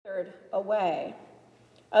withered away.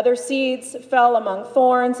 Other seeds fell among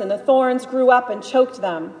thorns, and the thorns grew up and choked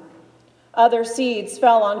them. Other seeds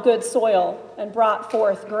fell on good soil and brought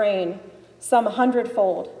forth grain, some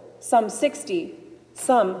 100-fold, some 60,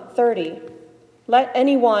 some 30. Let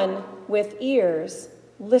anyone with ears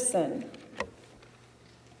listen.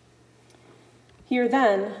 Hear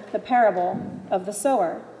then the parable of the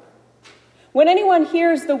sower. When anyone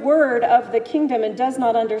hears the word of the kingdom and does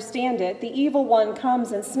not understand it, the evil one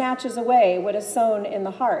comes and snatches away what is sown in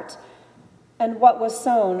the heart and what was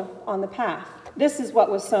sown on the path. This is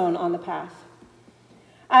what was sown on the path.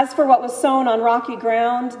 As for what was sown on rocky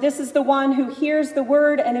ground, this is the one who hears the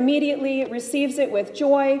word and immediately receives it with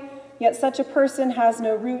joy, yet such a person has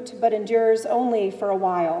no root but endures only for a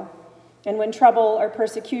while. And when trouble or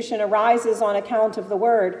persecution arises on account of the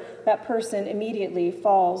word, that person immediately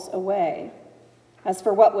falls away. As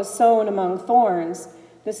for what was sown among thorns,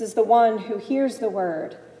 this is the one who hears the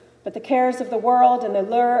word, but the cares of the world and the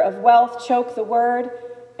lure of wealth choke the word,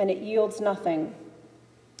 and it yields nothing.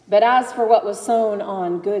 But as for what was sown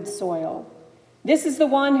on good soil, this is the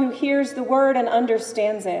one who hears the word and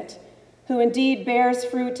understands it, who indeed bears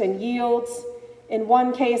fruit and yields, in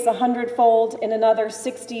one case 100-fold, in another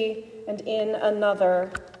 60, and in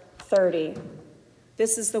another 30.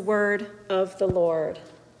 This is the word of the Lord.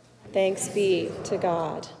 Thanks be to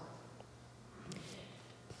God.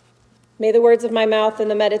 May the words of my mouth and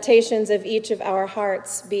the meditations of each of our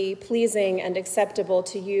hearts be pleasing and acceptable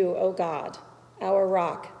to you, O God, our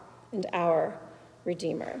rock and our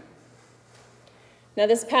Redeemer. Now,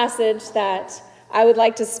 this passage that I would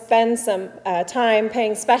like to spend some time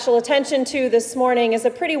paying special attention to this morning is a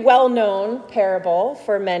pretty well-known parable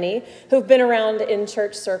for many who've been around in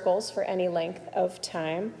church circles for any length of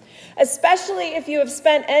time, especially if you have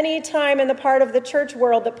spent any time in the part of the church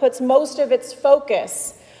world that puts most of its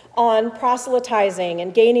focus on proselytizing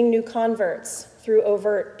and gaining new converts through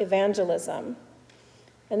overt evangelism.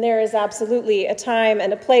 And there is absolutely a time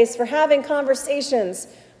and a place for having conversations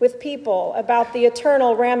with people about the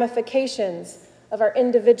eternal ramifications of our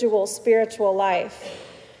individual spiritual life.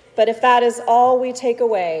 But if that is all we take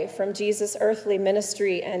away from Jesus' earthly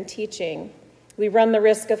ministry and teaching, we run the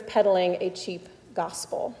risk of peddling a cheap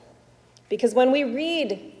gospel. Because when we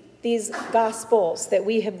read these gospels that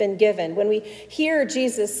we have been given, when we hear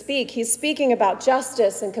Jesus speak, he's speaking about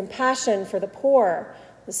justice and compassion for the poor,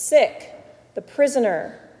 the sick, the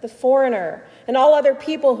prisoner, the foreigner, and all other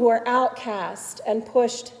people who are outcast and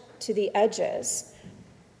pushed to the edges.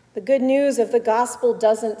 The good news of the gospel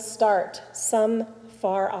doesn't start some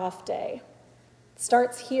far-off day. It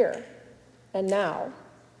starts here and now.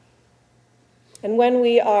 And when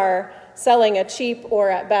we are selling a cheap or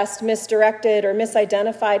at best misdirected or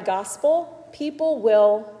misidentified gospel, people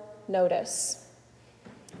will notice.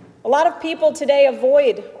 A lot of people today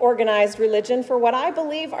avoid organized religion for what I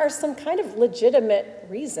believe are some kind of legitimate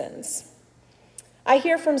reasons. I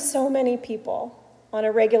hear from so many people on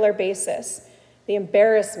a regular basis the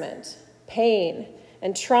embarrassment, pain,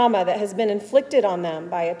 and trauma that has been inflicted on them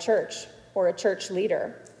by a church or a church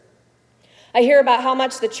leader. I hear about how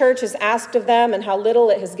much the church has asked of them and how little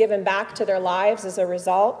it has given back to their lives as a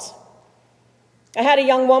result. I had a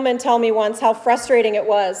young woman tell me once how frustrating it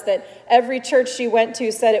was that every church she went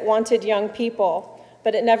to said it wanted young people,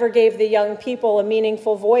 but it never gave the young people a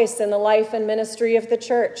meaningful voice in the life and ministry of the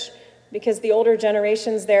church, because the older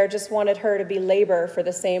generations there just wanted her to be labor for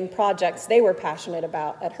the same projects they were passionate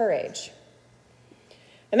about at her age.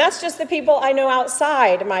 And that's just the people I know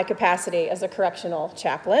outside my capacity as a correctional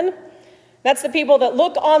chaplain. That's the people that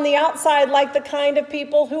look on the outside like the kind of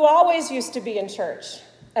people who always used to be in church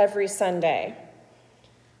every Sunday.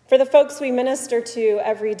 For the folks we minister to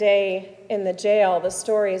every day in the jail, the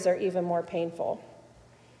stories are even more painful.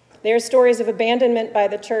 They are stories of abandonment by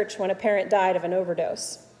the church when a parent died of an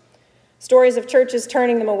overdose. Stories of churches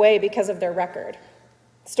turning them away because of their record.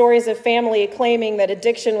 Stories of family claiming that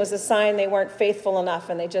addiction was a sign they weren't faithful enough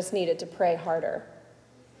and they just needed to pray harder.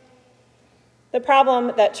 The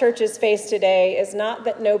problem that churches face today is not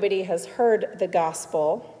that nobody has heard the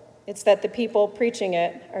gospel. It's that the people preaching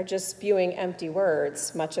it are just spewing empty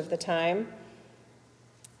words much of the time.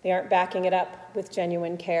 They aren't backing it up with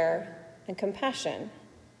genuine care and compassion.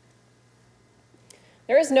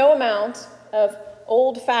 There is no amount of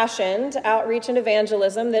old-fashioned outreach and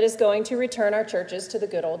evangelism that is going to return our churches to the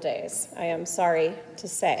good old days, I am sorry to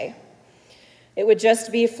say. It would just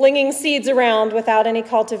be flinging seeds around without any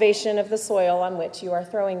cultivation of the soil on which you are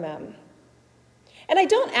throwing them. And I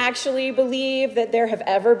don't actually believe that there have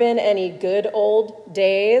ever been any good old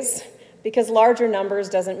days, because larger numbers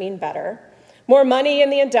doesn't mean better. More money in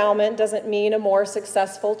the endowment doesn't mean a more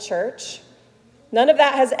successful church. None of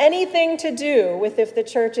that has anything to do with if the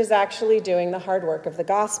church is actually doing the hard work of the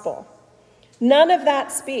gospel. None of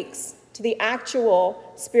that speaks to the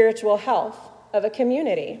actual spiritual health of a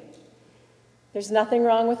community. There's nothing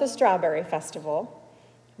wrong with a strawberry festival,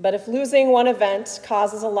 but if losing one event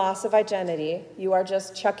causes a loss of identity, you are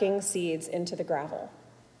just chucking seeds into the gravel.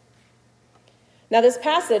 Now, this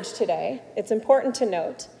passage today, it's important to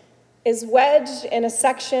note, is wedged in a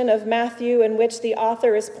section of Matthew in which the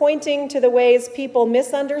author is pointing to the ways people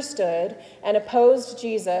misunderstood and opposed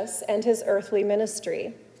Jesus and his earthly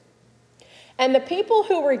ministry. And the people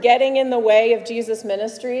who were getting in the way of Jesus'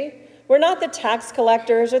 ministry were not the tax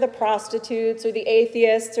collectors or the prostitutes or the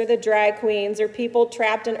atheists or the drag queens or people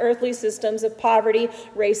trapped in earthly systems of poverty,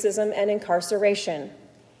 racism, and incarceration.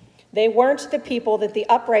 They weren't the people that the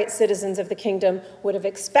upright citizens of the kingdom would have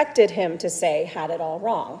expected him to say had it all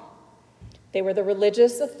wrong. They were the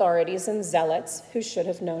religious authorities and zealots who should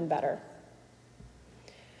have known better.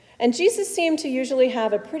 And Jesus seemed to usually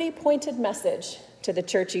have a pretty pointed message to the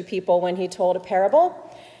churchy people when he told a parable.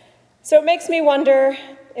 So it makes me wonder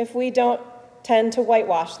if we don't tend to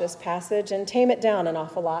whitewash this passage and tame it down an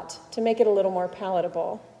awful lot to make it a little more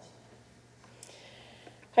palatable.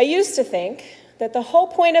 I used to think that the whole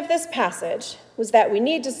point of this passage was that we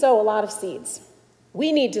need to sow a lot of seeds.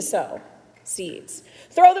 We need to sow seeds.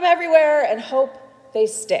 Throw them everywhere and hope they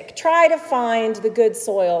stick. Try to find the good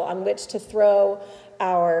soil on which to throw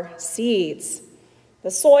our seeds. The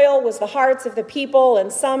soil was the hearts of the people,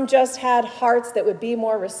 and some just had hearts that would be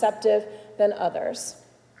more receptive than others.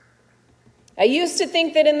 I used to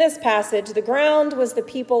think that in this passage, the ground was the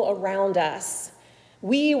people around us.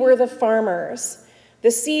 We were the farmers. The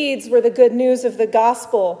seeds were the good news of the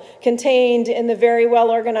gospel contained in the very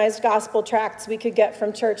well-organized gospel tracts we could get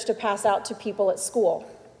from church to pass out to people at school.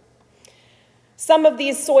 Some of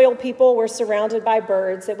these soil people were surrounded by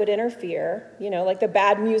birds that would interfere, like the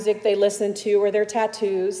bad music they listened to or their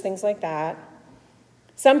tattoos, things like that.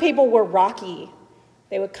 Some people were rocky.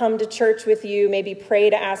 They would come to church with you, maybe pray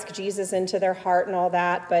to ask Jesus into their heart and all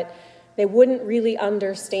that, but they wouldn't really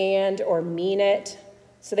understand or mean it.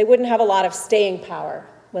 So they wouldn't have a lot of staying power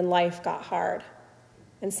when life got hard.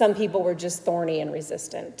 And some people were just thorny and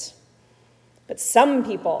resistant. But some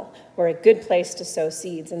people were a good place to sow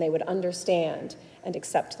seeds, and they would understand and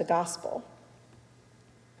accept the gospel.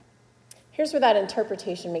 Here's where that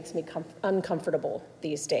interpretation makes me uncomfortable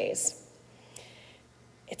these days.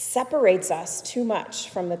 It separates us too much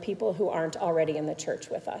from the people who aren't already in the church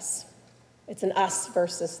with us. It's an us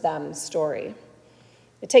versus them story.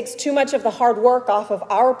 It takes too much of the hard work off of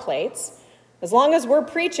our plates. As long as we're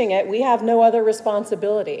preaching it, we have no other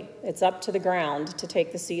responsibility. It's up to the ground to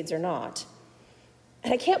take the seeds or not.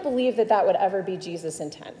 And I can't believe that that would ever be Jesus'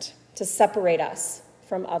 intent, to separate us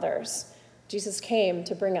from others. Jesus came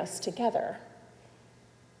to bring us together.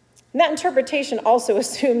 And that interpretation also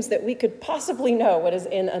assumes that we could possibly know what is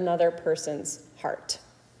in another person's heart.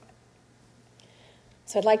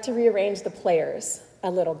 So I'd like to rearrange the players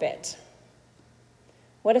a little bit.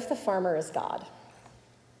 What if the farmer is God?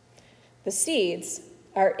 The seeds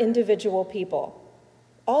are individual people.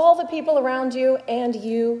 All the people around you and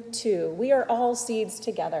you too. We are all seeds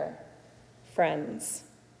together, friends.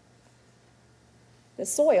 The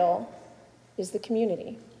soil is the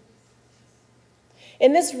community.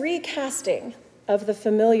 In this recasting of the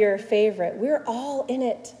familiar favorite, we're all in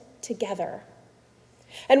it together.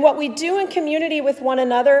 And what we do in community with one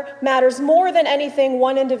another matters more than anything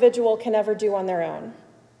one individual can ever do on their own.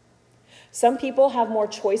 Some people have more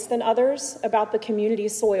choice than others about the community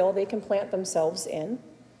soil they can plant themselves in.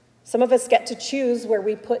 Some of us get to choose where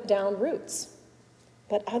we put down roots,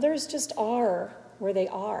 but others just are where they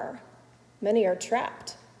are. Many are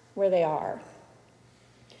trapped where they are.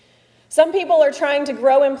 Some people are trying to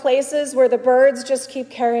grow in places where the birds just keep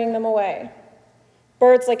carrying them away.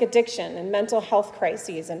 Birds like addiction and mental health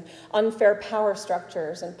crises and unfair power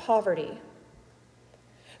structures and poverty.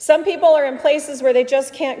 Some people are in places where they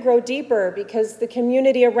just can't grow deeper because the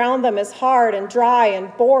community around them is hard and dry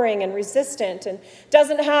and boring and resistant and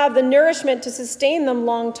doesn't have the nourishment to sustain them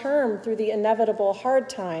long term through the inevitable hard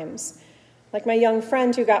times. Like my young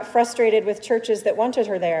friend who got frustrated with churches that wanted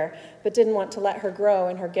her there but didn't want to let her grow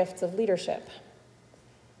in her gifts of leadership.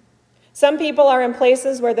 Some people are in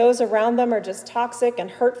places where those around them are just toxic and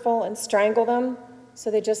hurtful and strangle them, so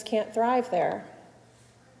they just can't thrive there.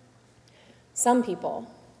 Some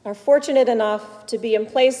people are fortunate enough to be in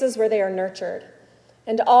places where they are nurtured,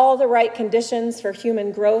 and all the right conditions for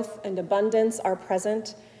human growth and abundance are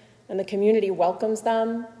present, and the community welcomes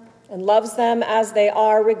them and loves them as they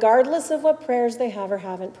are, regardless of what prayers they have or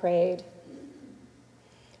haven't prayed.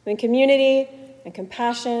 When community and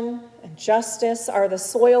compassion and justice are the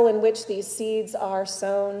soil in which these seeds are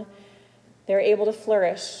sown, they're able to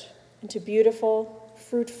flourish into beautiful,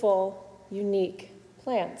 fruitful, unique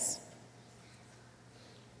plants.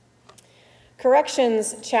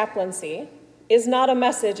 Corrections chaplaincy is not a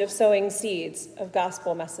message of sowing seeds of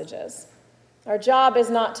gospel messages. Our job is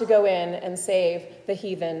not to go in and save the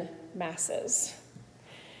heathen masses.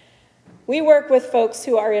 We work with folks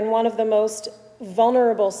who are in one of the most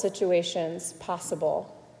vulnerable situations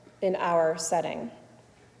possible in our setting.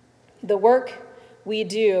 The work we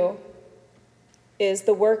do is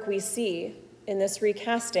the work we see in this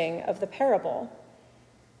recasting of the parable.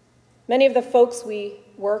 Many of the folks we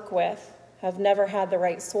work with have never had the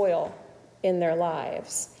right soil in their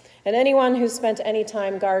lives. And anyone who's spent any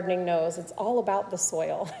time gardening knows it's all about the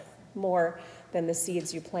soil more than the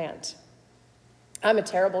seeds you plant. I'm a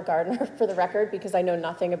terrible gardener, for the record, because I know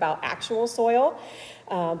nothing about actual soil,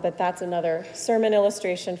 but that's another sermon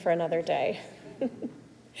illustration for another day.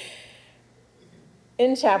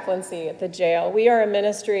 In chaplaincy at the jail, we are a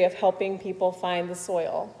ministry of helping people find the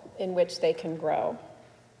soil in which they can grow.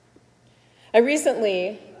 I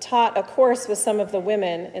recently taught a course with some of the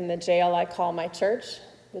women in the jail I call my church,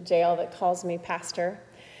 the jail that calls me pastor.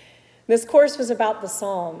 This course was about the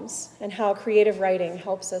Psalms and how creative writing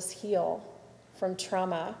helps us heal from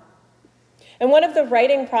trauma. And one of the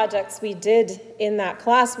writing projects we did in that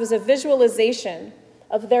class was a visualization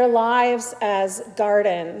of their lives as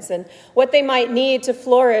gardens and what they might need to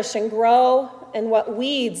flourish and grow and what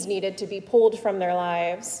weeds needed to be pulled from their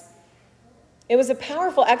lives. It was a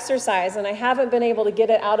powerful exercise, and I haven't been able to get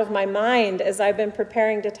it out of my mind as I've been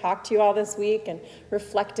preparing to talk to you all this week and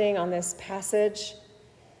reflecting on this passage.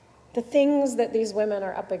 The things that these women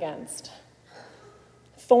are up against.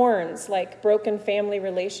 Thorns like broken family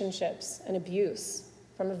relationships and abuse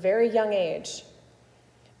from a very young age.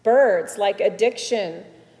 Birds like addiction,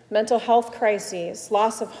 mental health crises,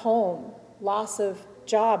 loss of home, loss of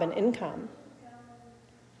job and income.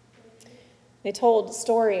 They told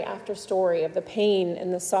story after story of the pain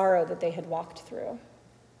and the sorrow that they had walked through.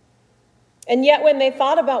 And yet when they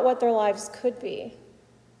thought about what their lives could be,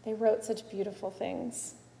 they wrote such beautiful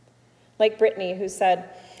things. Like Brittany, who said,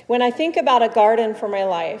 "When I think about a garden for my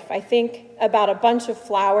life, I think about a bunch of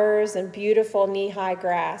flowers and beautiful knee-high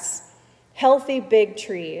grass, healthy big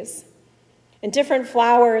trees. And different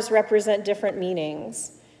flowers represent different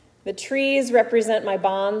meanings. The trees represent my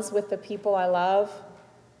bonds with the people I love.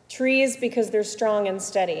 Trees because they're strong and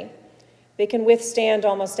steady. They can withstand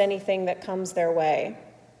almost anything that comes their way.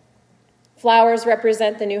 Flowers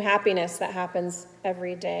represent the new happiness that happens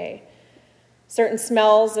every day. Certain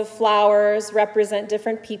smells of flowers represent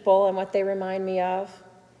different people and what they remind me of.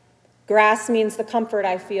 Grass means the comfort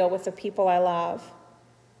I feel with the people I love.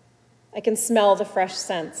 I can smell the fresh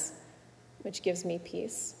scents, which gives me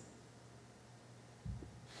peace."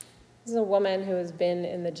 This is a woman who has been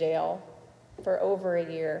in the jail for over a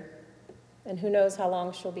year, and who knows how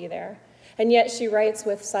long she'll be there. And yet she writes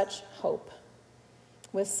with such hope,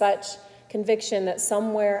 with such conviction that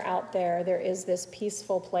somewhere out there is this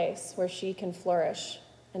peaceful place where she can flourish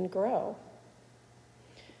and grow.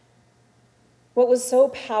 What was so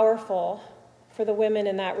powerful for the women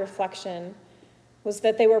in that reflection was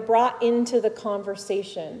that they were brought into the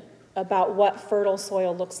conversation about what fertile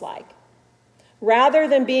soil looks like, rather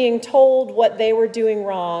than being told what they were doing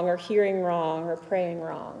wrong or hearing wrong or praying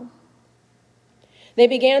wrong. They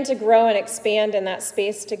began to grow and expand in that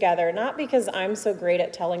space together, not because I'm so great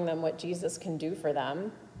at telling them what Jesus can do for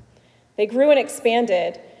them. They grew and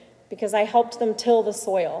expanded because I helped them till the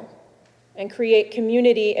soil and create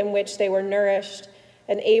community in which they were nourished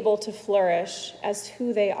and able to flourish as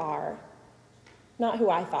who they are, not who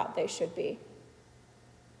I thought they should be.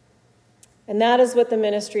 And that is what the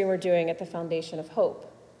ministry we're doing at the Foundation of Hope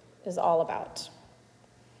is all about.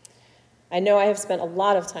 I know I have spent a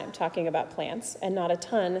lot of time talking about plants and not a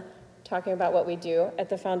ton talking about what we do at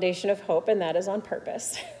the Foundation of Hope, and that is on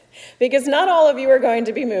purpose. Because not all of you are going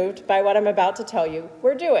to be moved by what I'm about to tell you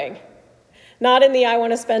we're doing. Not in the I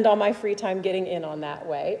want to spend all my free time getting in on that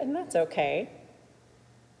way, and that's okay.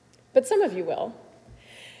 But some of you will.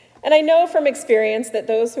 And I know from experience that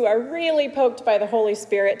those who are really poked by the Holy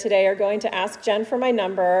Spirit today are going to ask Jen for my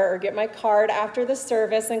number or get my card after the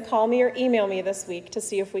service and call me or email me this week to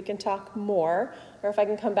see if we can talk more or if I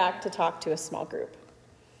can come back to talk to a small group.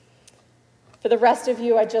 For the rest of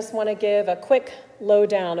you, I just want to give a quick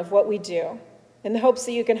lowdown of what we do in the hopes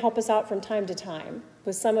that you can help us out from time to time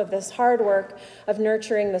with some of this hard work of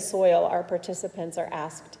nurturing the soil our participants are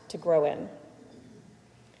asked to grow in.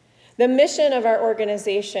 The mission of our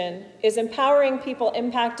organization is empowering people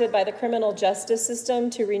impacted by the criminal justice system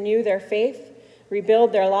to renew their faith,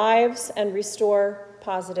 rebuild their lives, and restore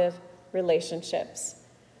positive relationships.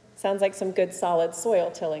 Sounds like some good solid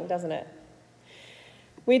soil tilling, doesn't it?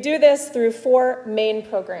 We do this through 4 main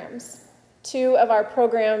programs. 2 of our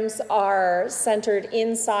programs are centered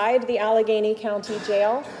inside the Allegheny County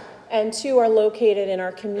Jail, and 2 are located in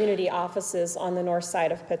our community offices on the north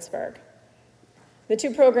side of Pittsburgh. The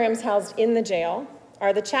 2 programs housed in the jail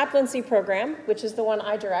are the chaplaincy program, which is the one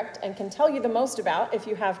I direct and can tell you the most about if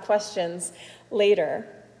you have questions later.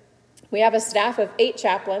 We have a staff of 8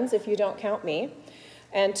 chaplains, if you don't count me,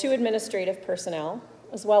 and 2 administrative personnel,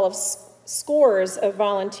 as well as scores of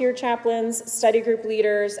volunteer chaplains, study group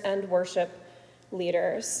leaders, and worship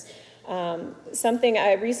leaders. Something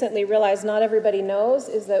I recently realized not everybody knows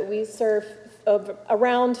is that we serve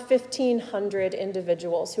around 1,500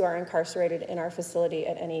 individuals who are incarcerated in our facility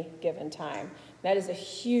at any given time. That is a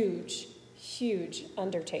huge, huge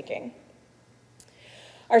undertaking.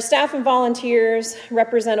 Our staff and volunteers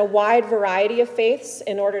represent a wide variety of faiths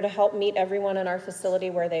in order to help meet everyone in our facility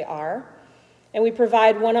where they are. And we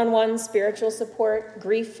provide one-on-one spiritual support,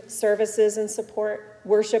 grief services and support,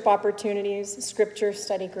 worship opportunities, scripture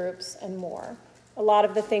study groups, and more. A lot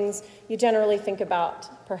of the things you generally think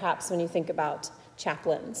about, perhaps, when you think about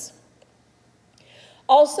chaplains.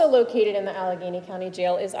 Also located in the Allegheny County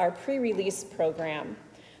Jail is our pre-release program.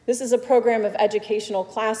 This is a program of educational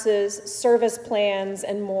classes, service plans,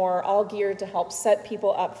 and more, all geared to help set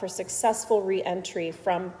people up for successful re-entry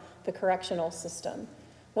from the correctional system.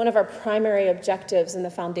 One of our primary objectives in the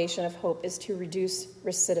Foundation of Hope is to reduce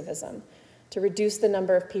recidivism, to reduce the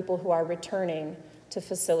number of people who are returning to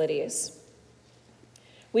facilities.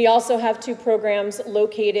 We also have 2 programs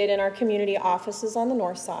located in our community offices on the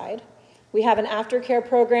north side. We have an aftercare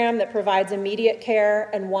program that provides immediate care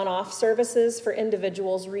and one-off services for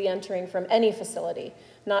individuals re-entering from any facility,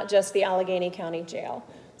 not just the Allegheny County Jail.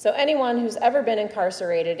 So anyone who's ever been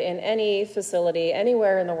incarcerated in any facility,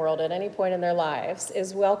 anywhere in the world, at any point in their lives,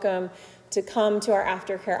 is welcome to come to our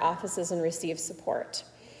aftercare offices and receive support.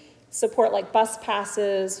 Support like bus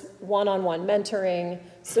passes, one-on-one mentoring,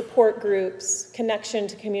 support groups, connection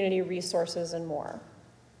to community resources, and more.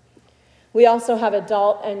 We also have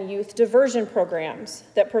adult and youth diversion programs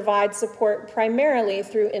that provide support primarily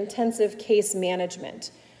through intensive case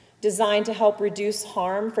management, designed to help reduce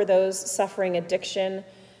harm for those suffering addiction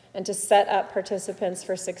and to set up participants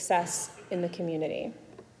for success in the community.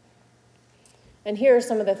 And here are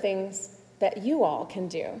some of the things that you all can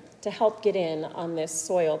do to help get in on this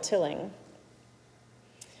soil tilling,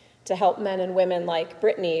 to help men and women like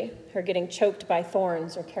Brittany who are getting choked by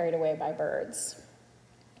thorns or carried away by birds.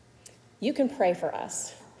 You can pray for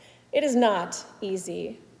us. It is not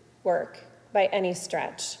easy work by any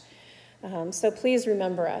stretch. So please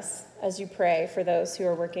remember us as you pray for those who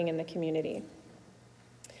are working in the community.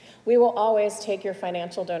 We will always take your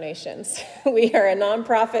financial donations. We are a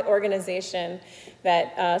nonprofit organization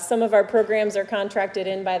that some of our programs are contracted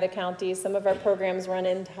in by the county. Some of our programs run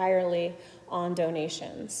entirely on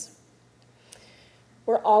donations.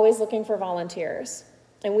 We're always looking for volunteers.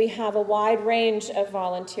 And we have a wide range of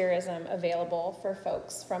volunteerism available for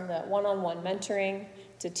folks, from the one-on-one mentoring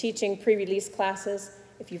to teaching pre-release classes.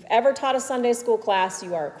 If you've ever taught a Sunday school class,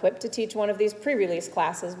 you are equipped to teach one of these pre-release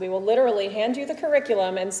classes. We will literally hand you the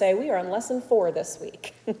curriculum and say, we are on lesson 4 this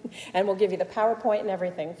week. And we'll give you the PowerPoint and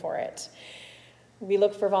everything for it. We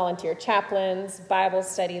look for volunteer chaplains, Bible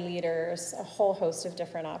study leaders, a whole host of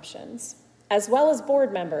different options, as well as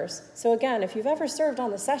board members. So again, if you've ever served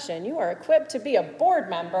on the session, you are equipped to be a board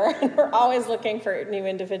member, and we're always looking for new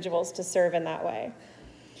individuals to serve in that way.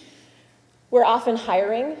 We're often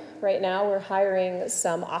hiring. Right now, we're hiring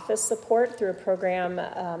some office support through a program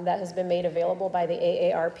that has been made available by the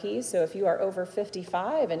AARP. So if you are over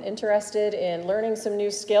 55 and interested in learning some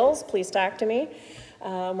new skills, please talk to me.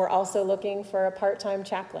 We're also looking for a part-time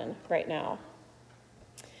chaplain right now.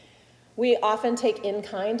 We often take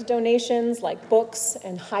in-kind donations like books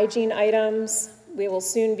and hygiene items. We will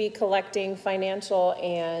soon be collecting financial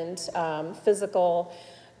and physical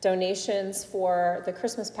donations for the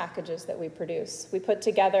Christmas packages that we produce. We put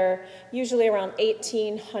together usually around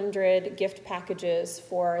 1,800 gift packages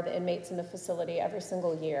for the inmates in the facility every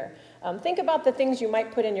single year. Think about the things you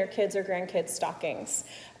might put in your kids' or grandkids' stockings.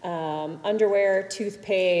 Underwear,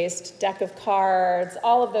 toothpaste, deck of cards,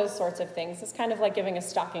 all of those sorts of things. It's kind of like giving a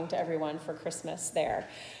stocking to everyone for Christmas there.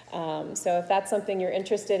 So if that's something you're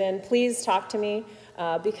interested in, please talk to me.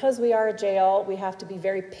 Because we are a jail, we have to be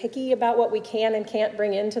very picky about what we can and can't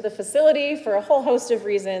bring into the facility for a whole host of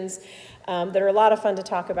reasons that are a lot of fun to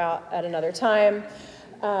talk about at another time.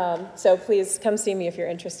 So please come see me if you're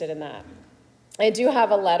interested in that. I do have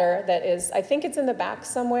a letter that is, I think it's in the back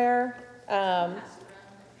somewhere.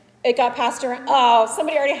 It got passed around. Oh,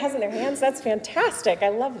 somebody already has it in their hands. That's fantastic. I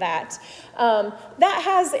love that. That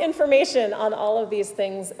has information on all of these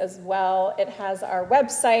things as well. It has our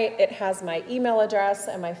website. It has my email address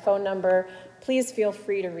and my phone number. Please feel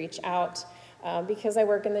free to reach out. Because I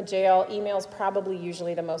work in the jail, email is probably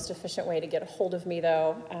usually the most efficient way to get a hold of me,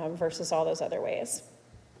 though, versus all those other ways.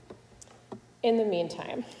 In the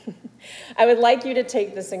meantime, I would like you to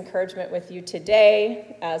take this encouragement with you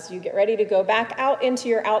today as you get ready to go back out into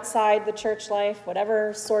your outside the church life,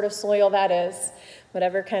 whatever sort of soil that is,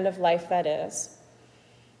 whatever kind of life that is.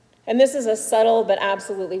 And this is a subtle but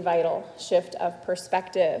absolutely vital shift of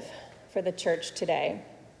perspective for the church today.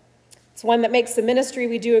 It's one that makes the ministry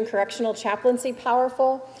we do in correctional chaplaincy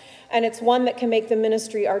powerful, and it's one that can make the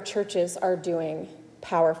ministry our churches are doing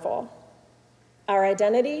powerful. Our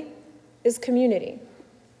identity is community.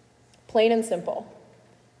 Plain and simple.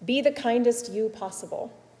 Be the kindest you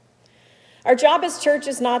possible. Our job as church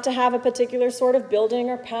is not to have a particular sort of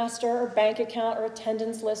building or pastor or bank account or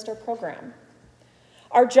attendance list or program.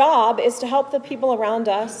 Our job is to help the people around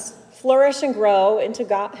us flourish and grow into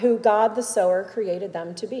who God the sower created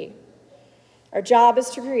them to be. Our job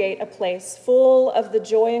is to create a place full of the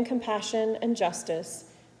joy and compassion and justice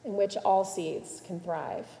in which all seeds can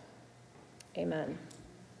thrive. Amen.